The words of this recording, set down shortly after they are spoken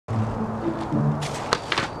Oh,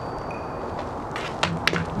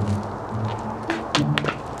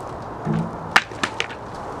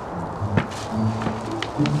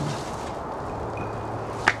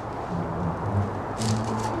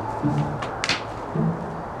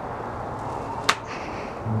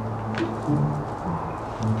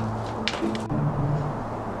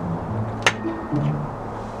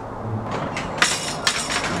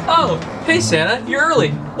 hey Santa, you're early.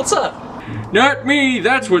 What's up? Not me,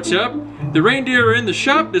 that's what's up. The reindeer are in the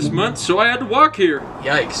shop this month, so I had to walk here.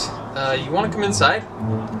 Yikes. You want to come inside?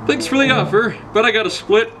 Thanks for the offer, but I gotta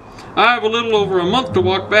split. I have a little over a month to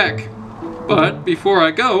walk back. But before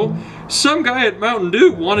I go, some guy at Mountain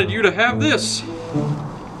Dew wanted you to have this.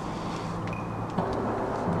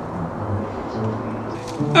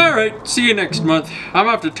 Alright, see you next month. I'm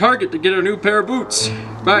off to Target to get a new pair of boots.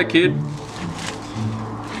 Bye, kid.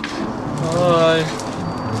 Bye.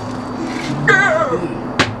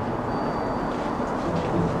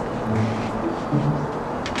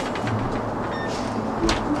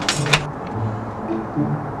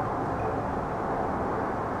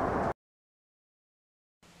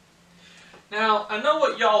 Now, I know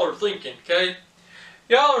what y'all are thinking, okay?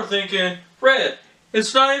 Y'all are thinking, Red,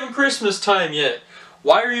 it's not even Christmas time yet.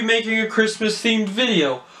 Why are you making a Christmas-themed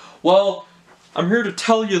video? Well, I'm here to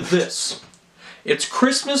tell you this. It's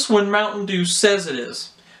Christmas when Mountain Dew says it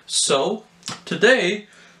is. So, today,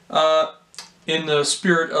 in the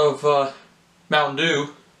spirit of Mountain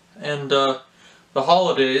Dew and the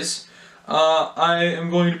holidays, I am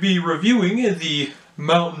going to be reviewing the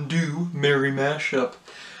Mountain Dew Merry Mashup.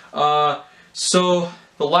 So,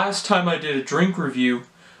 the last time I did a drink review,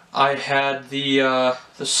 I had the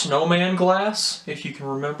snowman glass, if you can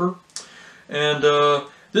remember. And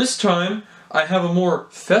this time, I have a more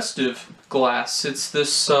festive glass. It's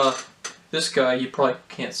this this guy. You probably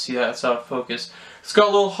can't see that, it's out of focus. It's got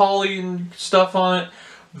a little holly and stuff on it.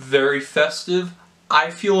 Very festive.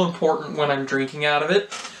 I feel important when I'm drinking out of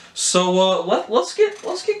it. So let's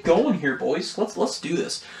get going here, boys. Let's do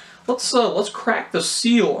this. Let's crack the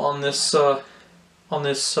seal on this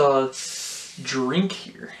drink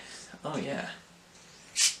here. Oh yeah,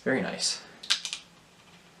 very nice.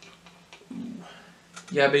 Ooh.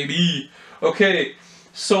 Yeah, baby. Okay,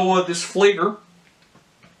 so this flavor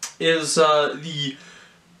is the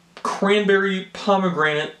cranberry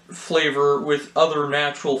pomegranate flavor with other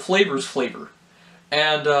natural flavors flavor,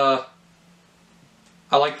 and I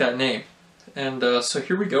like that name. And so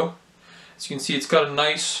here we go. As you can see, it's got a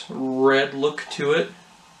nice red look to it.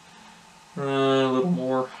 A little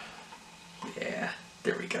more. Yeah,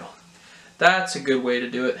 there we go. That's a good way to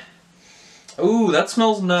do it. Ooh, that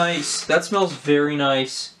smells nice. That smells very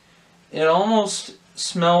nice. It almost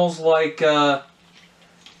smells like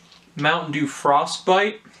Mountain Dew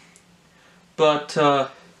Frostbite, but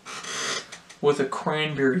with a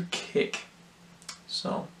cranberry kick.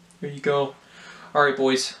 So, there you go. Alright,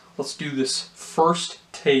 boys, let's do this first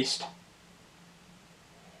taste.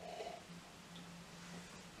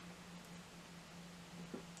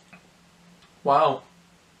 Wow.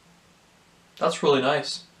 That's really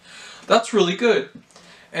nice. That's really good.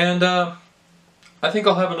 And I think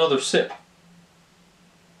I'll have another sip.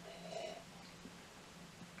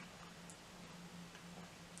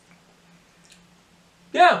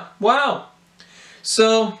 Yeah, wow.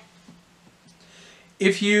 So,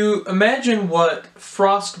 if you imagine what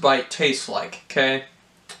Frostbite tastes like, okay,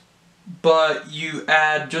 but you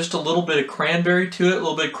add just a little bit of cranberry to it, a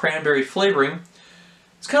little bit of cranberry flavoring,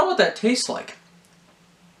 it's kind of what that tastes like.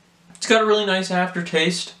 It's got a really nice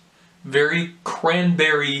aftertaste, very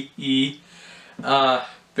cranberry-y,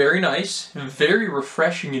 very nice, and very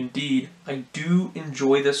refreshing indeed. I do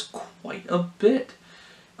enjoy this quite a bit.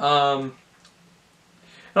 It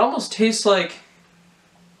almost tastes like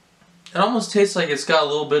it's got a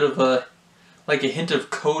little bit of a hint of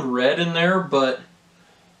Code Red in there, but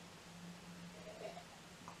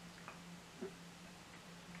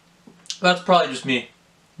that's probably just me.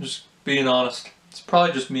 Just being honest. It's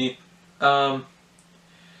probably just me. Yeah,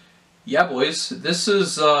 boys, this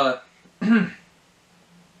is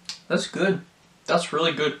that's good. That's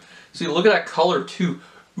really good. See, look at that color too.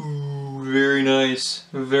 Ooh, very nice.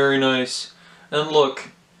 Very nice. And look,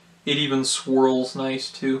 it even swirls nice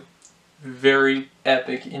too. Very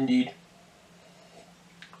epic indeed.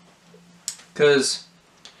 Because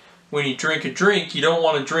when you drink a drink, you don't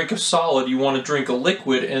want to drink a solid, you want to drink a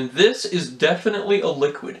liquid, and this is definitely a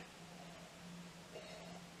liquid.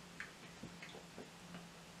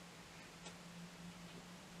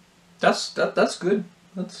 That's good.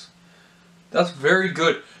 That's very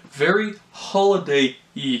good. Very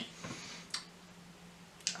holiday-y.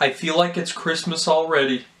 I feel like it's Christmas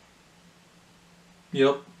already.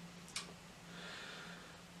 Yep.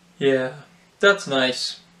 Yeah, that's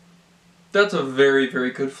nice. That's a very,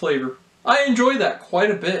 very good flavor. I enjoy that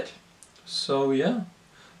quite a bit. So yeah,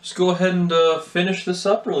 let's go ahead and finish this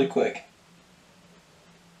up really quick.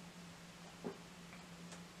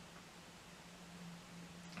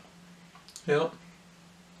 Yep.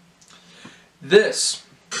 This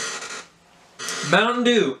Mountain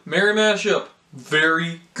Dew Merry Mashup,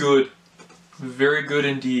 very good. Very good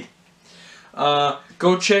indeed.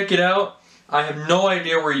 Go check it out. I have no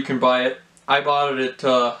idea where you can buy it. I bought it at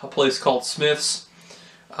a place called Smith's.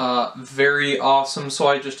 Very awesome, so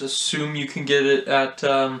I just assume you can get it at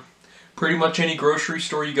pretty much any grocery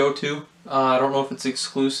store you go to. I don't know if it's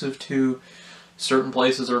exclusive to certain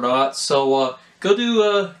places or not, so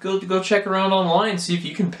go check around online, see if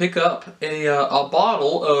you can pick up a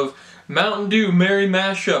bottle of Mountain Dew Merry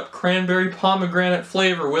Mashup Cranberry Pomegranate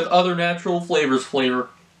flavor with other natural flavors flavor.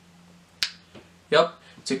 Yep,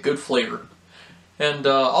 it's a good flavor. And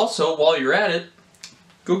also, while you're at it,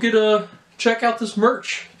 go check out this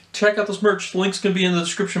merch. Check out this merch. The link's going to be in the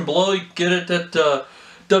description below. You can get it at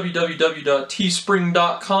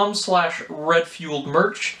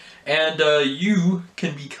www.teespring.com/RedFueledMerch, and you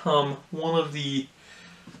can become one of the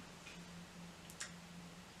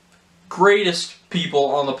greatest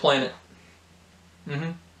people on the planet.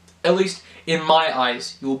 At least in my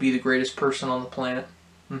eyes, you will be the greatest person on the planet.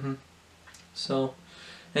 So,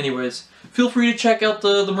 anyways, feel free to check out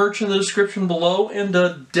the merch in the description below, and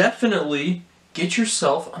definitely get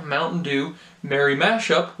yourself a Mountain Dew Merry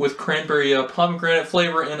Mashup with cranberry pomegranate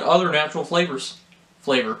flavor and other natural flavors.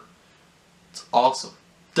 It's awesome.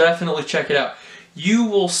 Definitely check it out. You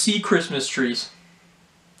will see Christmas trees.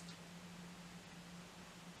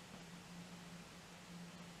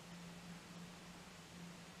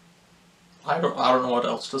 I don't know what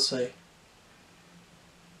else to say.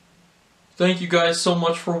 Thank you guys so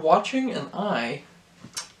much for watching, and I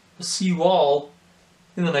will see you all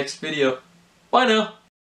in the next video. Bye now.